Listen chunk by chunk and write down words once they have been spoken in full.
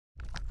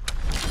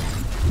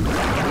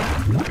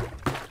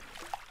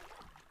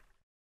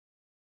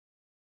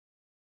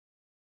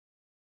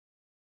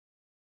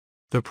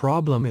The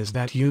problem is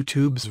that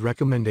YouTube's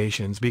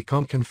recommendations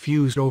become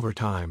confused over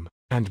time,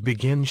 and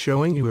begin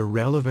showing you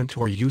irrelevant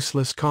or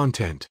useless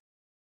content.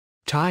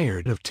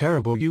 Tired of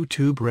terrible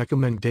YouTube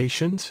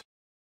recommendations?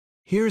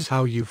 Here's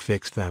how you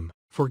fix them,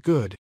 for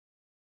good.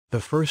 The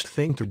first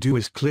thing to do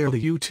is clear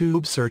the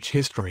YouTube search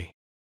history.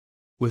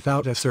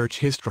 Without a search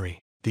history,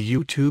 the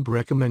YouTube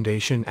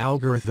recommendation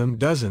algorithm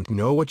doesn't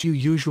know what you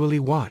usually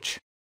watch.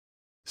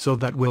 So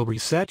that will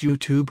reset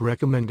YouTube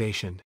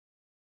recommendation.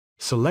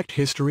 Select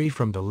History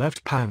from the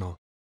left panel.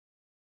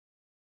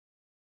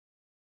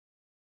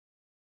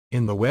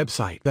 In the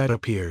website that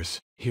appears,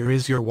 here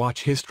is your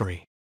watch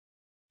history.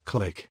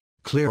 Click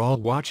Clear All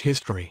Watch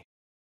History.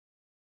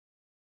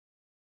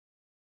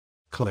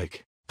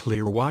 Click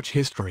Clear Watch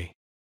History.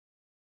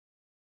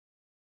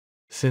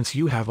 Since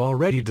you have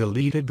already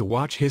deleted the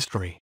watch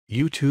history,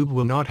 YouTube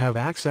will not have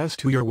access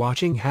to your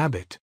watching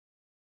habit.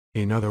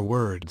 In other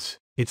words,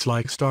 it's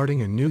like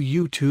starting a new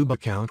YouTube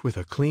account with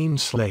a clean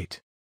slate.